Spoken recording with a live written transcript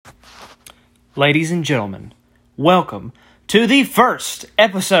Ladies and gentlemen, welcome to the first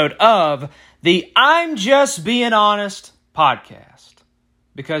episode of the I'm Just Being Honest podcast.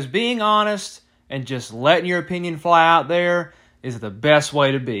 Because being honest and just letting your opinion fly out there is the best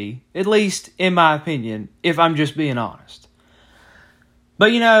way to be, at least in my opinion, if I'm just being honest.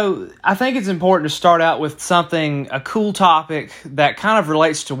 But I think it's important to start out with a cool topic that kind of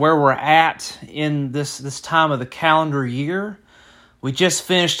relates to where we're at in this time of the calendar year. We just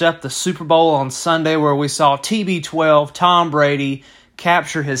finished up the Super Bowl on Sunday where we saw TB12, Tom Brady,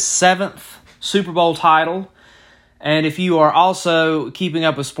 capture his 7th Super Bowl title. And if you are also keeping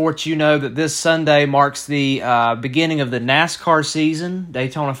up with sports, you know that this Sunday marks the beginning of the NASCAR season,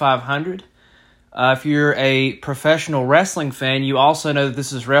 Daytona 500. If you're a professional wrestling fan, you also know that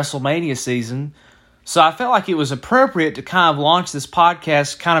this is WrestleMania season. So I felt like it was appropriate to kind of launch this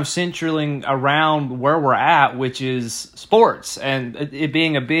podcast kind of centering around where we're at, which is sports, and it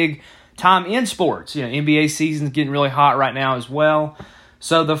being a big time in sports. NBA season's getting really hot right now as well.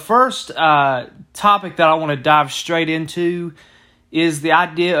 So the first topic that I want to dive straight into is the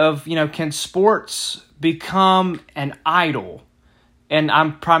idea of, can sports become an idol? And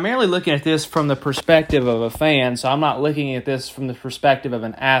I'm primarily looking at this from the perspective of a fan, so I'm not looking at this from the perspective of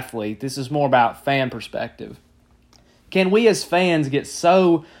an athlete. This is more about fan perspective. Can we as fans get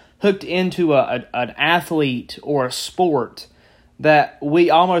so hooked into an athlete or a sport that we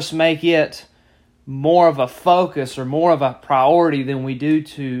almost make it more of a focus or more of a priority than we do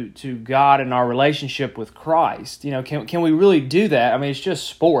to God and our relationship with Christ? Can we really do that? I mean, it's just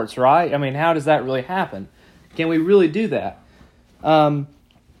sports, right? I mean, how does that really happen? Can we really do that?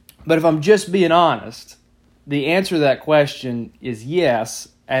 But if I'm just being honest, the answer to that question is yes,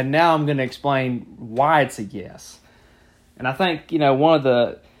 and now I'm going to explain why it's a yes. And I think, one of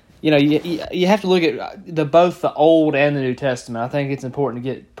the, you have to look at both the Old and the New Testament. I think it's important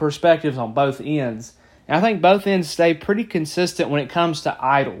to get perspectives on both ends. And I think both ends stay pretty consistent when it comes to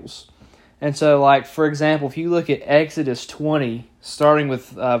idols. And so, for example, if you look at Exodus 20, starting with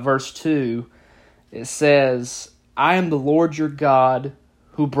verse 2, it says, I am the Lord your God,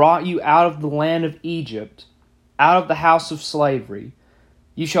 who brought you out of the land of Egypt, out of the house of slavery.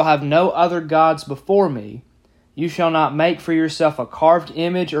 You shall have no other gods before me. You shall not make for yourself a carved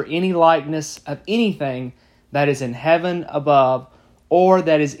image or any likeness of anything that is in heaven above, or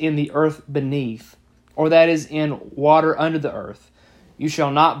that is in the earth beneath, or that is in water under the earth. You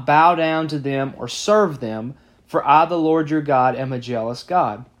shall not bow down to them or serve them, for I, the Lord your God, am a jealous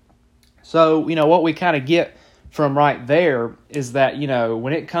God. So, what we kind of get from right there is that,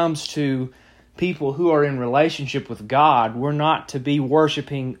 when it comes to people who are in relationship with God, we're not to be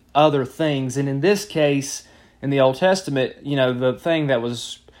worshiping other things. And in this case, in the Old Testament, the thing that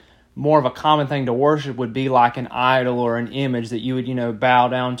was more of a common thing to worship would be like an idol or an image that you would, bow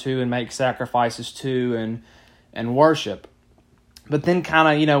down to and make sacrifices to and worship. But then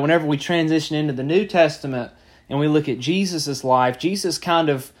kind of, whenever we transition into the New Testament and we look at Jesus' life, Jesus kind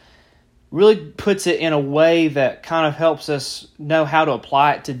of really puts it in a way that kind of helps us know how to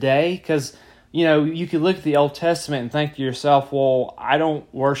apply it today. Because, you could look at the Old Testament and think to yourself, well, I don't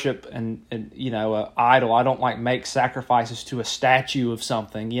worship an idol. I don't make sacrifices to a statue of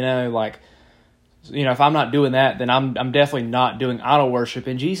something, if I'm not doing that, then I'm definitely not doing idol worship.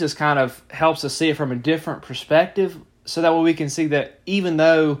 And Jesus kind of helps us see it from a different perspective, so that way we can see that even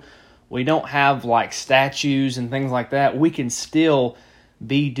though we don't have statues and things like that, we can still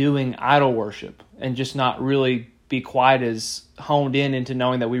be doing idol worship and just not really be quite as honed into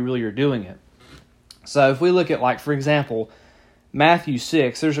knowing that we really are doing it. So if we look at, for example, Matthew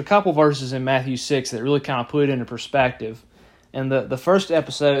 6, there's a couple verses in Matthew 6 that really kind of put it into perspective. And the first verse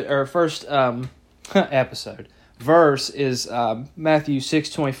is Matthew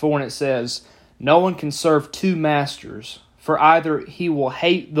 6:24, and it says, no one can serve two masters, for either he will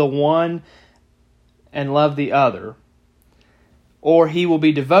hate the one and love the other, or he will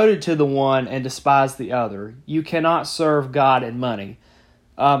be devoted to the one and despise the other. You cannot serve God and money.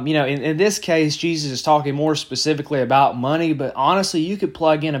 In this case, Jesus is talking more specifically about money, but honestly, you could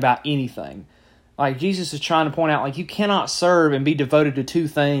plug in about anything. Jesus is trying to point out, you cannot serve and be devoted to two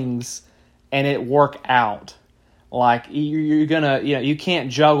things and it work out. You're gonna, you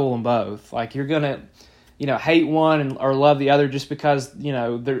can't juggle them both. You're gonna, hate one or love the other just because,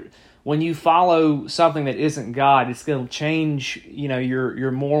 when you follow something that isn't God, it's going to change,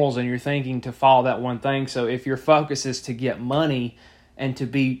 your morals and your thinking to follow that one thing. So if your focus is to get money and to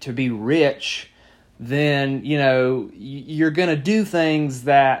be rich, then, you're going to do things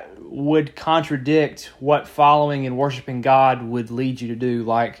that would contradict what following and worshiping God would lead you to do.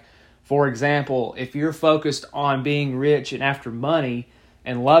 For example, if you're focused on being rich and after money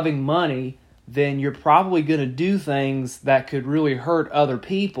and loving money, then you're probably going to do things that could really hurt other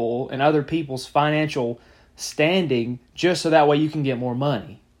people and other people's financial standing just so that way you can get more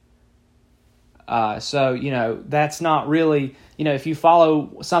money. So, that's not really, if you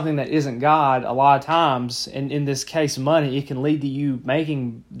follow something that isn't God, a lot of times, and in this case money, it can lead to you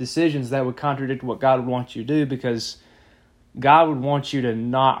making decisions that would contradict what God would want you to do, because God would want you to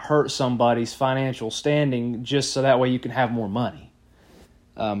not hurt somebody's financial standing just so that way you can have more money.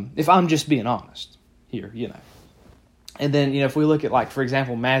 If I'm just being honest here, And then, if we look at, like, for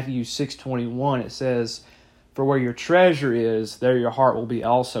example, Matthew 6:21, it says, "For where your treasure is, there your heart will be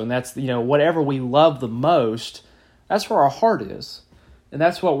also." And that's, whatever we love the most, that's where our heart is. And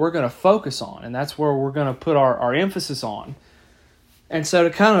that's what we're going to focus on. And that's where we're going to put our emphasis on. And so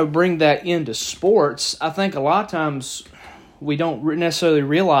to kind of bring that into sports, I think a lot of times we don't necessarily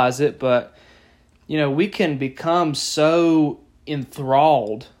realize it, but, we can become so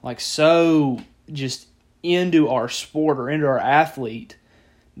enthralled, like so just into our sport or into our athlete,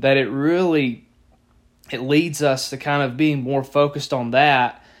 that it leads us to kind of being more focused on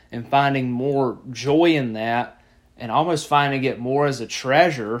that and finding more joy in that and almost finding it more as a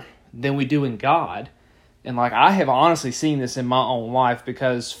treasure than we do in God. And like, I have honestly seen this in my own life,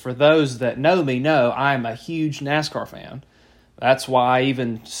 because for those that know me know I'm a huge NASCAR fan. That's why I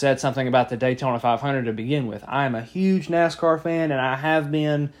even said something about the Daytona 500 to begin with. I'm a huge NASCAR fan, and I have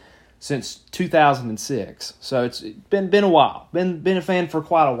been since 2006. So it's been a while. Been a fan for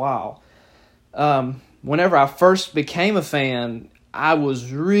quite a while. Whenever I first became a fan, I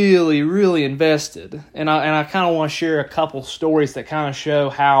was really, really invested. And I kind of want to share a couple stories that kind of show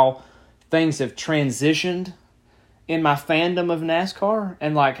how things have transitioned in my fandom of NASCAR,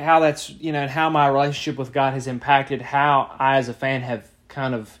 and like how that's, and how my relationship with God has impacted how I as a fan have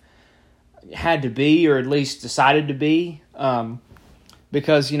kind of had to be, or at least decided to be.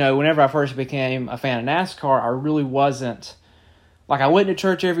 Because, whenever I first became a fan of NASCAR, I really wasn't, like, I went to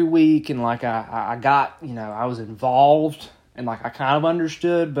church every week, and like I got, I was involved, and like I kind of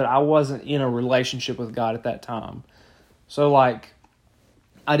understood, but I wasn't in a relationship with God at that time. So like,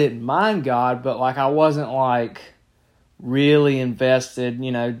 I didn't mind God, but like I wasn't like really invested.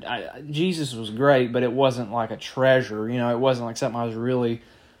 Jesus was great, but it wasn't like a treasure. It wasn't like something I was really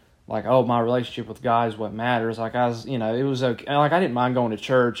like, oh, my relationship with God is what matters. Like I was, it was okay. Like I didn't mind going to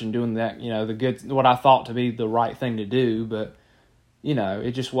church and doing that, the good, what I thought to be the right thing to do, but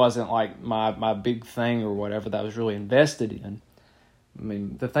it just wasn't like my big thing or whatever that I was really invested in. I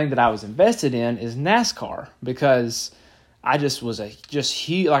mean, the thing that I was invested in is NASCAR, because I just was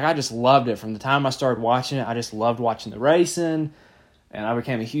huge, like I just loved it. From the time I started watching it, I just loved watching the racing, and I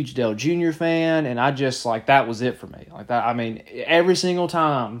became a huge Dale Jr. fan, and I just, like, that was it for me. Like that, I mean, every single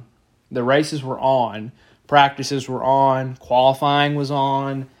time the races were on, practices were on, qualifying was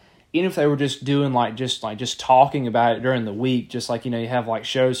on, even if they were just doing just talking about it during the week, just like, you have like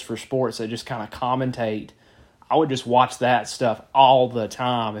shows for sports that just kind of commentate, I would just watch that stuff all the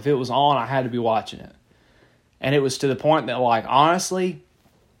time. If it was on, I had to be watching it. And it was to the point that, like, honestly,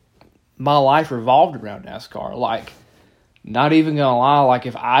 my life revolved around NASCAR. Like, not even gonna lie, like,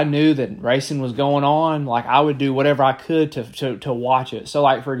 if I knew that racing was going on, like, I would do whatever I could to watch it. So,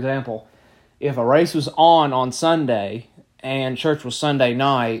 like, for example, if a race was on Sunday and church was Sunday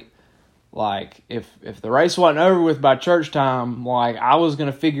night, like, if the race wasn't over with by church time, like, I was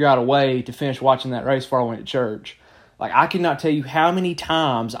gonna figure out a way to finish watching that race before I went to church. Like, I cannot tell you how many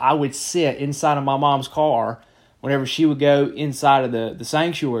times I would sit inside of my mom's car whenever she would go inside of the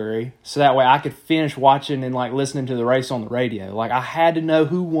sanctuary, so that way I could finish watching and like listening to the race on the radio. Like, I had to know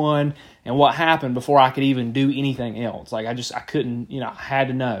who won and what happened before I could even do anything else. Like, I couldn't, I had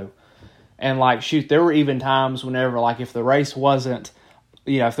to know. And like, shoot, there were even times whenever, like, if the race wasn't,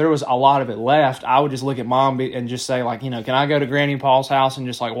 if there was a lot of it left, I would just look at Mom and just say, like, can I go to Granny and Paul's house and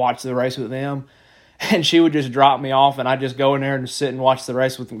just like watch the race with them? And she would just drop me off, and I'd just go in there and sit and watch the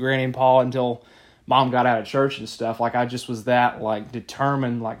race with Granny and Paul until Mom got out of church and stuff. Like, I just was that, like,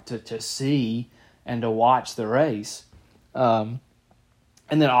 determined, like, to see and to watch the race. And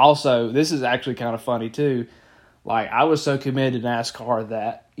then also, this is actually kind of funny too. Like, I was so committed to NASCAR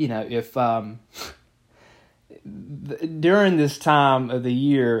that, if during this time of the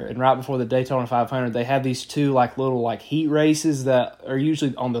year and right before the Daytona 500, they have these two, like, little, like, heat races that are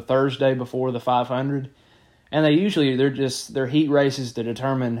usually on the Thursday before the 500. And they're heat races to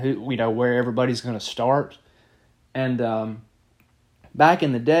determine who, where everybody's going to start. And back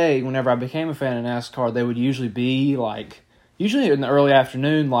in the day, whenever I became a fan of NASCAR, they would usually be usually in the early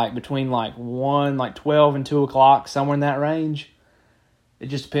afternoon, like between 12 and 2 o'clock, somewhere in that range. It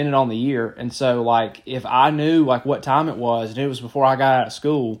just depended on the year. And so, like, if I knew, like, what time it was, and it was before I got out of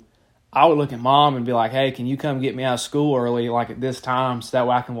school, I would look at Mom and be like, hey, can you come get me out of school early, like at this time, so that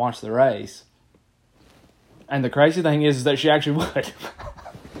way I can watch the race? And the crazy thing is that she actually would.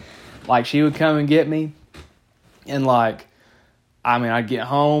 Like, she would come and get me, and like, I mean, I'd get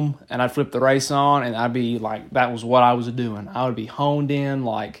home and I'd flip the race on, and I'd be like, that was what I was doing. I would be honed in,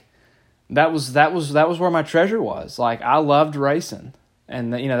 like, that was where my treasure was. Like, I loved racing,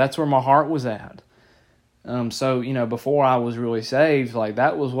 and that's where my heart was at. So before I was really saved, like,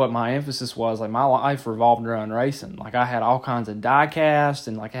 that was what my emphasis was. Like, my life revolved around racing. Like, I had all kinds of die cast,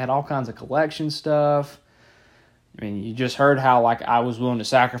 and like I had all kinds of collection stuff. I mean, you just heard how like I was willing to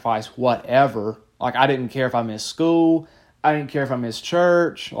sacrifice whatever. Like, I didn't care if I missed school. I didn't care if I missed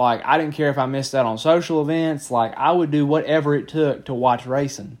church. Like, I didn't care if I missed out on social events. Like, I would do whatever it took to watch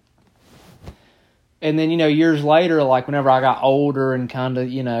racing. And then, years later, like, whenever I got older and kind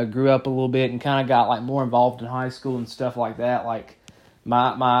of, grew up a little bit and kind of got, like, more involved in high school and stuff like that, like,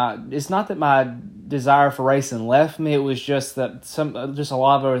 it's not that my desire for racing left me. It was just that just a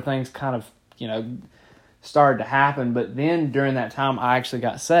lot of other things kind of, started to happen. But then, during that time, I actually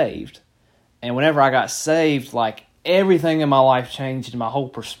got saved. And whenever I got saved, like, everything in my life changed, and my whole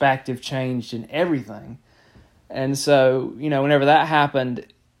perspective changed, and everything. And so, whenever that happened,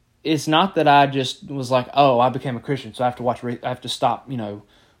 it's not that I just was like, oh, I became a Christian, so I have to stop,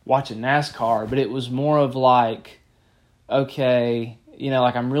 watching NASCAR. But it was more of like, okay,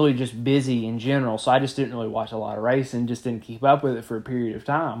 like, I'm really just busy in general, so I just didn't really watch a lot of racing, just didn't keep up with it for a period of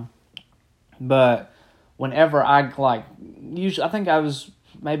time. But whenever usually, I think I was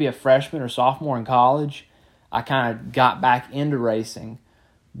maybe a freshman or sophomore in college, I kind of got back into racing,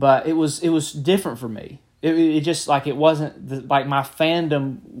 but it was different for me. It just, like, it wasn't like my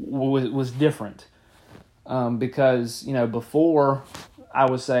fandom was different, because before I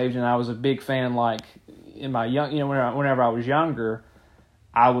was saved and I was a big fan, like, in my young, whenever I was younger,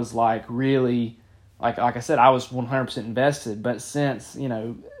 I was like really, like I said, I was 100% invested. But since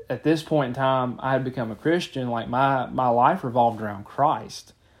at this point in time I had become a Christian, like, my life revolved around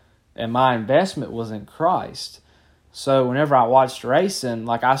Christ, and my investment was in Christ. So whenever I watched racing,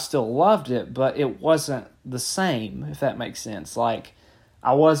 like, I still loved it, but it wasn't the same, if that makes sense. Like,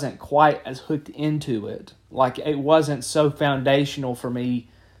 I wasn't quite as hooked into it. Like, it wasn't so foundational for me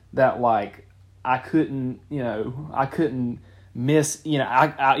that, like, I couldn't miss,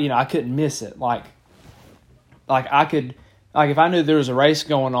 I couldn't miss it. Like I could, like, if I knew there was a race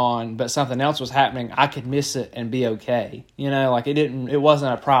going on, but something else was happening, I could miss it and be okay. Like, it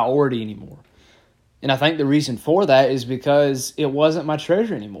wasn't a priority anymore. And I think the reason for that is because it wasn't my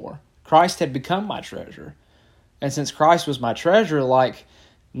treasure anymore. Christ had become my treasure. And since Christ was my treasure, like,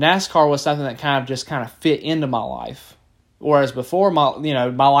 NASCAR was something that kind of fit into my life. Whereas before,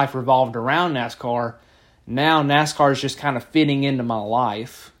 my life revolved around NASCAR. Now NASCAR is just kind of fitting into my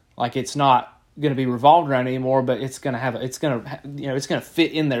life. Like, it's not going to be revolved around anymore, but it's going to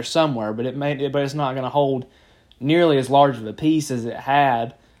fit in there somewhere. But it's not going to hold nearly as large of a piece as it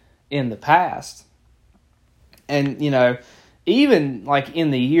had in the past. And, even, like,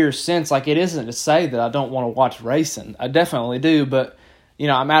 in the years since, like, it isn't to say that I don't want to watch racing. I definitely do, but,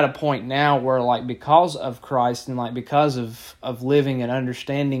 I'm at a point now where, like, because of Christ and, like, because of living and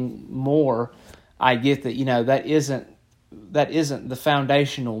understanding more, I get that, that isn't the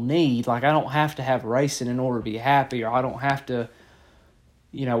foundational need. Like, I don't have to have racing in order to be happy, or I don't have to,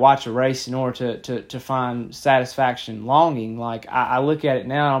 watch a race in order to find satisfaction and longing. Like, I look at it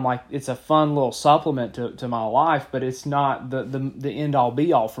now and I'm like, it's a fun little supplement to my life, but it's not the end-all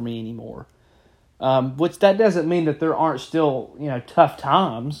be-all for me anymore. Which that doesn't mean that there aren't still, tough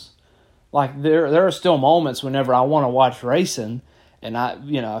times. Like, there are still moments whenever I want to watch racing, and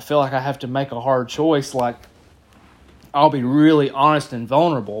I feel like I have to make a hard choice. Like, I'll be really honest and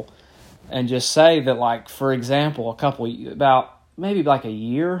vulnerable and just say that, like, for example, about maybe like a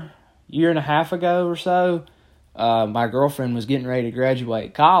year and a half ago or so, my girlfriend was getting ready to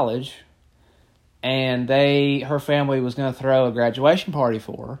graduate college, and her family was going to throw a graduation party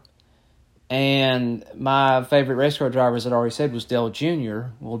for her. And my favorite race car driver, as I already said, was Dale Jr.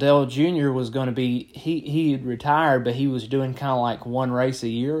 Well, Dale Jr. was going to be, he had retired, but he was doing kind of like one race a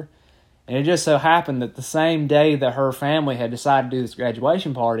year. And it just so happened that the same day that her family had decided to do this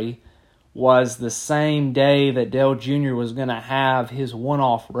graduation party was the same day that Dale Jr. was going to have his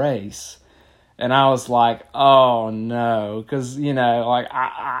one-off race. And I was like, oh no, because, like,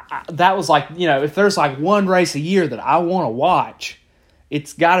 I that was like, if there's like one race a year that I want to watch,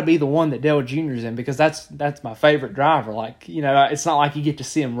 it's got to be the one that Dale Jr.'s in, because that's my favorite driver. Like, it's not like you get to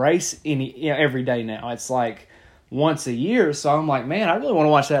see him race every day now. It's like once a year. So I'm like, man, I really want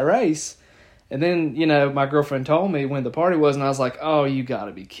to watch that race. And then, my girlfriend told me when the party was, and I was like, oh, you got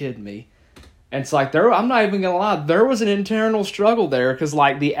to be kidding me. And it's like, I'm not even going to lie, there was an internal struggle there, because,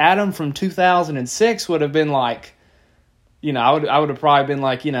 like, the Adam from 2006 would have been like, I would have probably been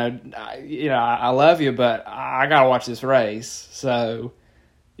like, I love you, but I got to watch this race. So,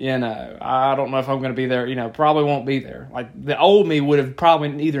 I don't know if I'm going to be there, probably won't be there. Like, the old me would have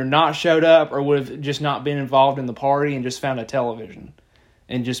probably either not showed up or would have just not been involved in the party and just found a television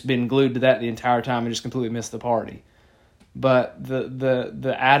and just been glued to that the entire time and just completely missed the party. But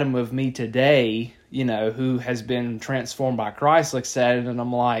the Adam of me today, who has been transformed by Christ, looks at it and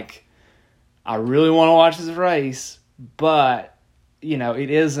I'm like, I really want to watch this race, but, it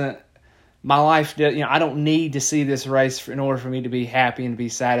isn't my life. I don't need to see this race in order for me to be happy and to be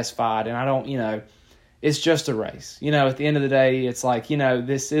satisfied. And I don't, it's just a race. At the end of the day, it's like,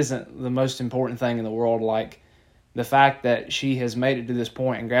 this isn't the most important thing in the world. Like, the fact that she has made it to this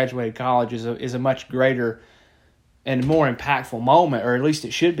point and graduated college is a much greater and more impactful moment, or at least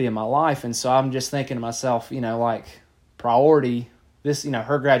it should be in my life. And so I'm just thinking to myself, like, priority, this,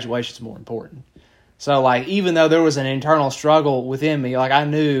 her graduation is more important. So, like, even though there was an internal struggle within me, like, I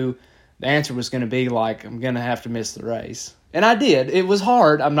knew the answer was going to be, like, I'm going to have to miss the race. And I did. It was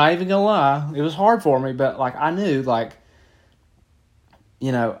hard. I'm not even going to lie. It was hard for me, but, like, I knew, like,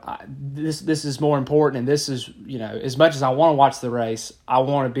 this is more important, and this is, as much as I want to watch the race, I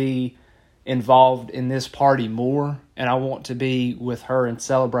want to be involved in this party more, and I want to be with her and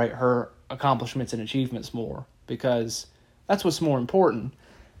celebrate her accomplishments and achievements more, because that's what's more important.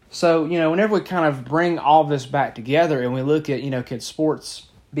 So, whenever we kind of bring all this back together and we look at, can sports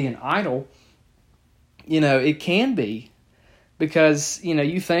be an idol? It can be, because,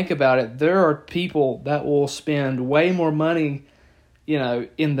 you think about it, there are people that will spend way more money,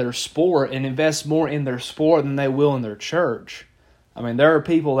 in their sport and invest more in their sport than they will in their church. I mean, there are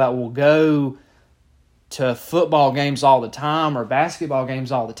people that will go to football games all the time or basketball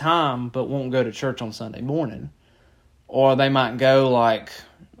games all the time, but won't go to church on Sunday morning. Or they might go like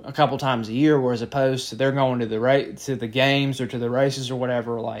a couple times a year, whereas opposed to they're going to the games or to the races or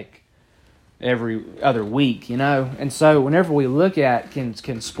whatever, like every other week, And so whenever we look at can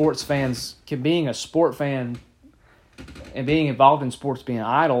being a sport fan and being involved in sports be an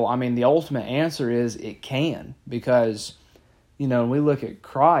idol, I mean, the ultimate answer is it can, because when we look at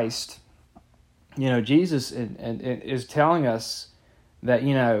Christ, Jesus and is telling us that,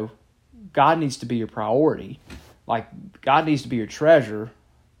 God needs to be your priority. Like, God needs to be your treasure.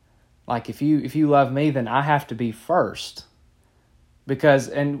 Like, if you love me, then I have to be first. Because,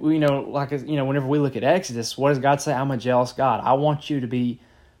 and whenever we look at Exodus, what does God say? I'm a jealous God. I want you to be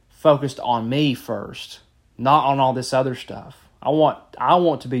focused on me first, not on all this other stuff. I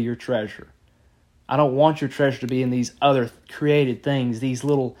want to be your treasure. I don't want your treasure to be in these other created things, these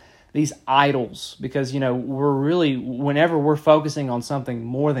idols, because, whenever we're focusing on something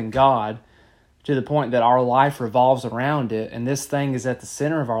more than God, to the point that our life revolves around it, and this thing is at the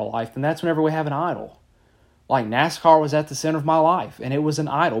center of our life, then that's whenever we have an idol. Like, NASCAR was at the center of my life, and it was an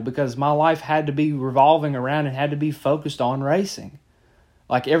idol because my life had to be revolving around and had to be focused on racing.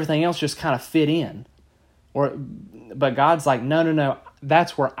 Like, everything else just kind of fit in. But God's like, no,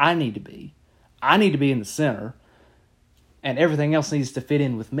 that's where I need to be. I need to be in the center, and everything else needs to fit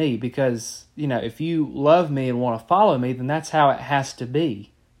in with me, because, if you love me and want to follow me, then that's how it has to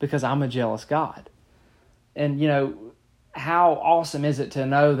be, because I'm a jealous God. And, how awesome is it to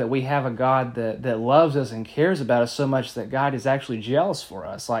know that we have a God that loves us and cares about us so much that God is actually jealous for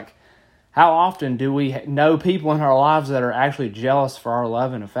us? Like, how often do we know people in our lives that are actually jealous for our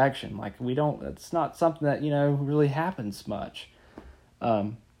love and affection? Like, it's not something that, really happens much.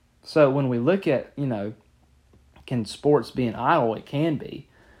 So when we look at, can sports be an idol? It can be.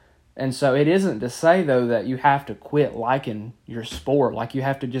 And so it isn't to say, though, that you have to quit liking your sport. Like, you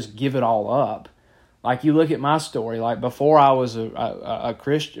have to just give it all up. Like, you look at my story, like, before I was a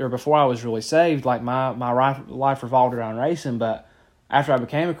Christian, or before I was really saved, like, my life revolved around racing. But after I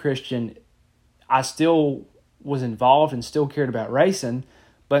became a Christian, I still was involved and still cared about racing.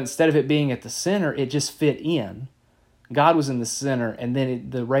 But instead of it being at the center, it just fit in. God was in the center, and then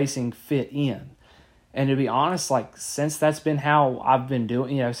the racing fit in. And to be honest, like, since that's been how I've been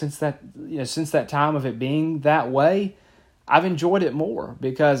doing, since that time of it being that way, I've enjoyed it more,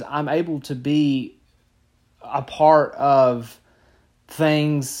 because I'm able to be a part of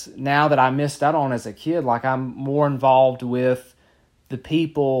things now that I missed out on as a kid. Like, I'm more involved with the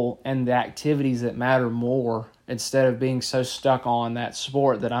people and the activities that matter more, instead of being so stuck on that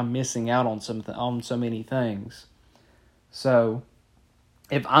sport that I'm missing out on so many things. So,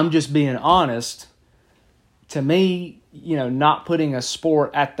 if I'm just being honest, to me, not putting a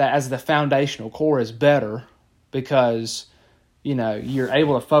sport as the foundational core is better because, you're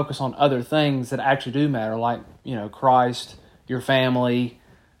able to focus on other things that actually do matter, like, Christ, your family,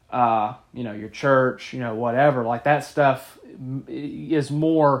 your church, whatever. Like that stuff is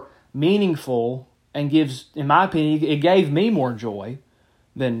more meaningful and gives, in my opinion, it gave me more joy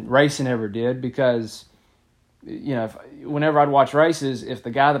than racing ever did because, whenever I'd watch races, if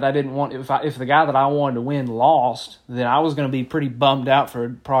the guy that I didn't want, if the guy that I wanted to win lost, then I was going to be pretty bummed out for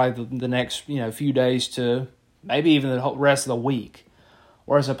probably the next, few days to maybe even the whole rest of the week.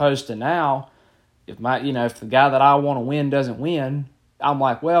 Or as opposed to now, if the guy that I want to win doesn't win, I'm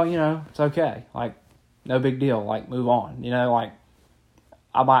like, well, it's okay. Like, no big deal. Like, move on. Like,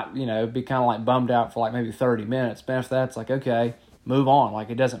 I might, be kind of like bummed out for like maybe 30 minutes. But after that, it's like, okay, move on. Like,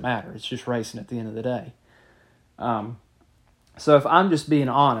 it doesn't matter. It's just racing at the end of the day. So if I'm just being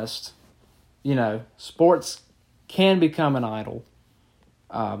honest, sports can become an idol.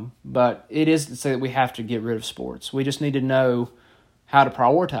 But it isn't to say that we have to get rid of sports. We just need to know how to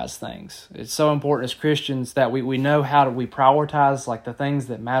prioritize things. It's so important as Christians that we know how we prioritize like the things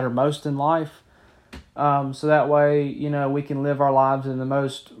that matter most in life. So that way, we can live our lives in the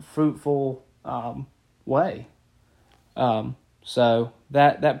most fruitful way. So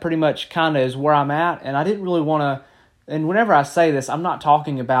that pretty much kind of is where I'm at. And I didn't really want to, and whenever I say this, I'm not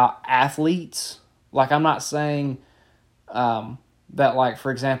talking about athletes. Like I'm not saying that, like,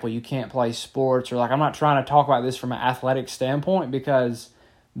 for example, you can't play sports, or like I'm not trying to talk about this from an athletic standpoint, because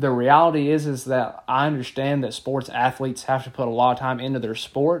the reality is that I understand that sports athletes have to put a lot of time into their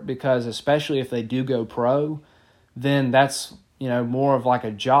sport, because especially if they do go pro, then that's, more of like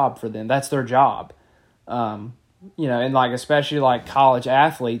a job for them. That's their job. And like, especially like college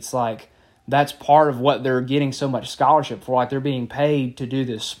athletes, like that's part of what they're getting so much scholarship for. Like they're being paid to do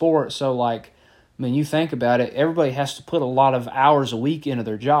this sport. So like, I mean, you think about it, everybody has to put a lot of hours a week into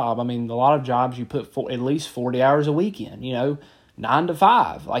their job. I mean, a lot of jobs you put at least 40 hours a week in, 9 to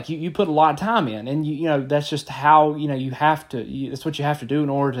 5. Like you put a lot of time in, and that's just how, you have to, that's what you have to do in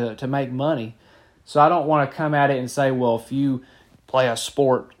order to make money. So I don't want to come at it and say, well, if you play a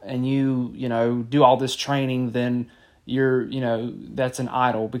sport and you do all this training, then you're, that's an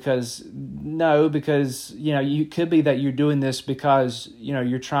idol. Because you could be that you're doing this because,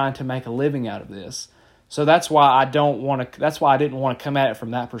 you're trying to make a living out of this. So that's why I didn't want to come at it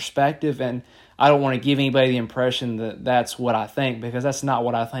from that perspective. And I don't want to give anybody the impression that that's what I think, because that's not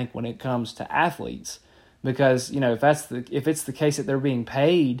what I think when it comes to athletes. Because, if it's the case that they're being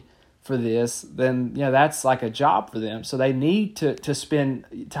paid for this, then, that's like a job for them. So they need to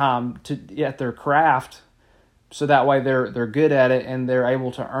spend time at their craft, so that way they're good at it and they're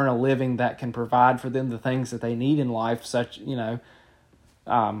able to earn a living that can provide for them the things that they need in life, such, and,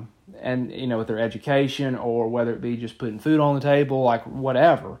 with their education, or whether it be just putting food on the table, like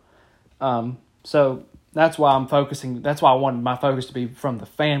whatever. So that's why that's why I wanted my focus to be from the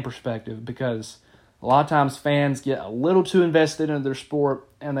fan perspective, because a lot of times fans get a little too invested in their sport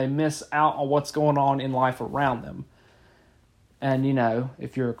and they miss out on what's going on in life around them. And,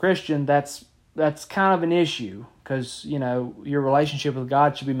 if you're a Christian, that's kind of an issue, because, your relationship with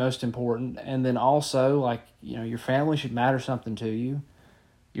God should be most important. And then also, like, your family should matter something to you.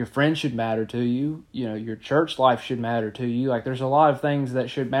 Your friends should matter to you. Your church life should matter to you. Like, there's a lot of things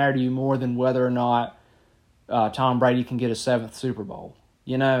that should matter to you more than whether or not Tom Brady can get a 7th Super Bowl,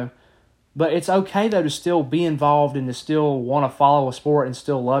 But it's okay, though, to still be involved and to still want to follow a sport and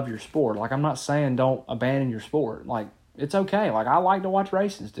still love your sport. Like, I'm not saying don't abandon your sport. Like, it's okay. Like, I like to watch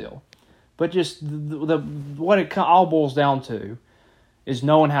racing still. But just what it all boils down to is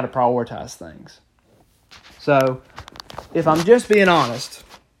knowing how to prioritize things. So, if I'm just being honest,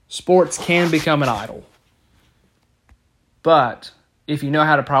 sports can become an idol. But if you know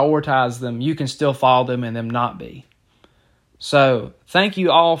how to prioritize them, you can still follow them and them not be. So, thank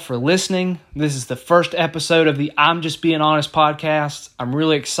you all for listening. This is the first episode of the I'm Just Being Honest podcast. I'm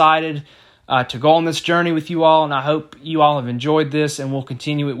really excited to go on this journey with you all, and I hope you all have enjoyed this and will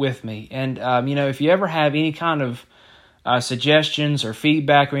continue it with me. And, if you ever have any kind of suggestions or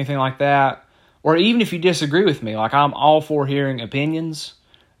feedback or anything like that, or even if you disagree with me, like, I'm all for hearing opinions,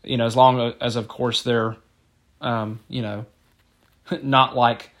 as long as, of course, they're, not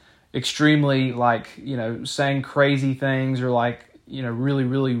like extremely, like, saying crazy things, or like, really,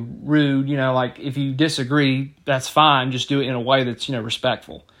 really rude. Like, if you disagree, that's fine. Just do it in a way that's,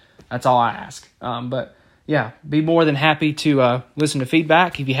 respectful. That's all I ask. But yeah, be more than happy to listen to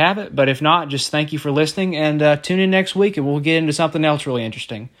feedback if you have it. But if not, just thank you for listening, and tune in next week and we'll get into something else really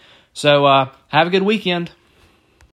interesting. So have a good weekend.